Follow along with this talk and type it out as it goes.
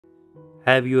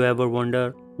Have you ever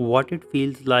wondered what it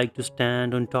feels like to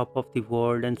stand on top of the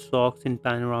world and soak in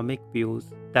panoramic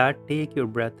views that take your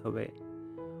breath away?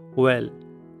 Well,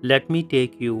 let me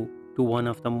take you to one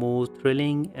of the most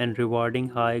thrilling and rewarding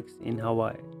hikes in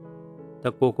Hawaii,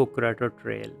 the Koko Crater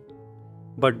Trail.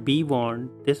 But be warned,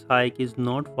 this hike is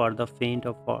not for the faint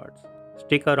of hearts.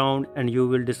 Stick around and you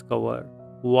will discover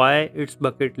why it's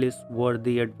bucket list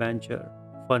worthy adventure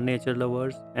for nature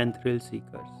lovers and thrill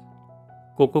seekers.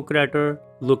 Koko Crater,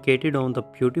 located on the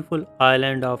beautiful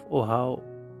island of Oahu,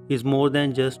 is more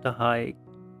than just a hike.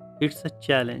 It's a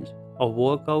challenge, a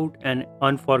workout, and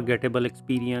unforgettable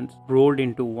experience rolled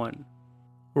into one.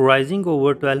 Rising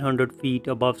over 1200 feet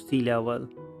above sea level,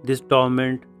 this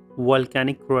dormant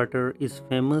volcanic crater is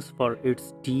famous for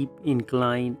its steep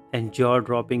incline and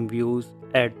jaw-dropping views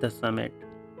at the summit.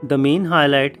 The main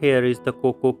highlight here is the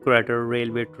Koko Crater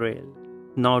Railway Trail.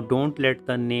 Now don't let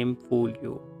the name fool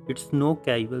you. It's no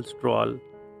casual stroll.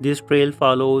 This trail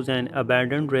follows an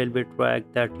abandoned railway track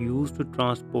that used to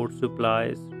transport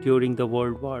supplies during the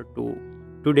World War II.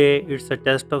 Today, it's a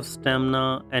test of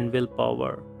stamina and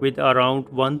willpower, with around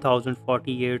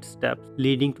 1048 steps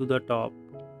leading to the top.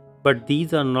 But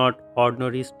these are not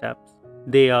ordinary steps,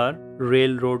 they are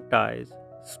railroad ties,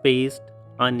 spaced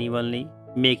unevenly,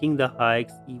 making the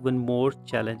hikes even more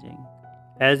challenging.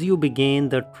 As you begin,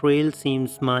 the trail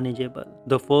seems manageable.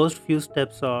 The first few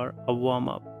steps are a warm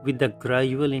up with a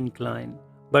gradual incline,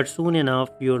 but soon enough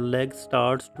your leg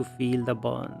starts to feel the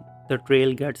burn. The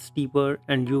trail gets steeper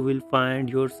and you will find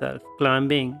yourself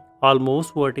climbing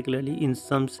almost vertically in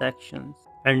some sections.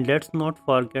 And let's not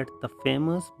forget the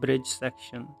famous bridge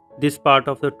section. This part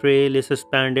of the trail is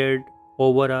suspended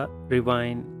over a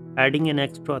ravine, adding an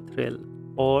extra thrill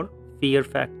or fear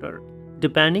factor,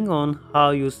 depending on how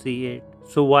you see it.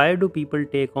 So, why do people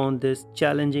take on this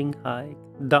challenging hike?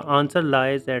 The answer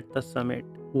lies at the summit.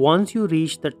 Once you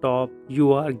reach the top,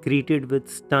 you are greeted with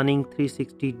stunning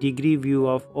 360-degree view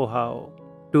of Oahu.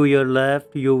 To your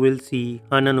left, you will see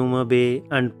Honolulu Bay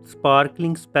and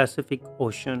sparkling Pacific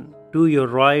Ocean. To your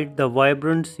right, the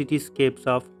vibrant cityscapes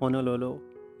of Honolulu.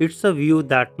 It's a view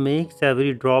that makes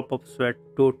every drop of sweat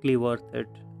totally worth it.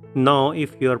 Now,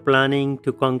 if you are planning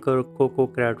to conquer Koko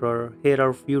Crater, here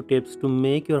are few tips to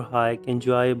make your hike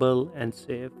enjoyable and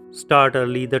safe. Start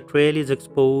early, the trail is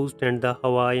exposed and the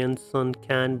Hawaiian sun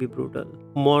can be brutal.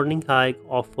 Morning hike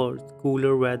offers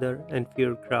cooler weather and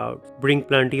fewer crowds. Bring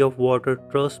plenty of water,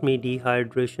 trust me,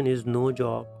 dehydration is no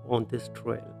joke on this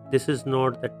trail. This is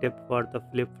not the tip for the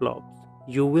flip-flops.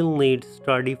 You will need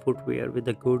sturdy footwear with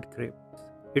a good grip.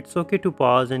 It's okay to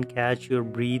pause and catch your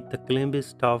breath. The climb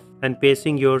is tough and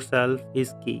pacing yourself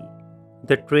is key.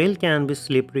 The trail can be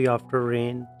slippery after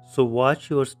rain, so watch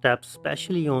your steps,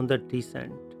 especially on the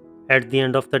descent. At the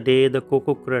end of the day, the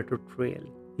Koko Crater Trail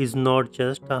is not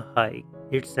just a hike,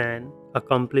 it's an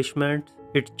accomplishment.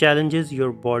 It challenges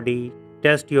your body,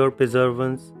 tests your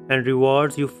perseverance, and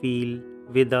rewards you feel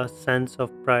with a sense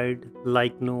of pride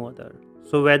like no other.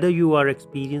 So whether you are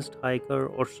experienced hiker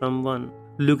or someone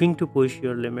looking to push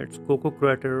your limits, Koko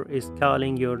Crater is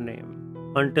calling your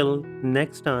name. Until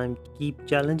next time, keep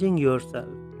challenging yourself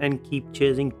and keep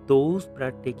chasing those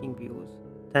breathtaking views.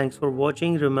 Thanks for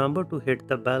watching. Remember to hit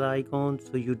the bell icon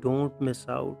so you don't miss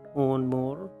out on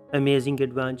more amazing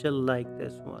adventure like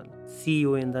this one. See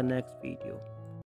you in the next video.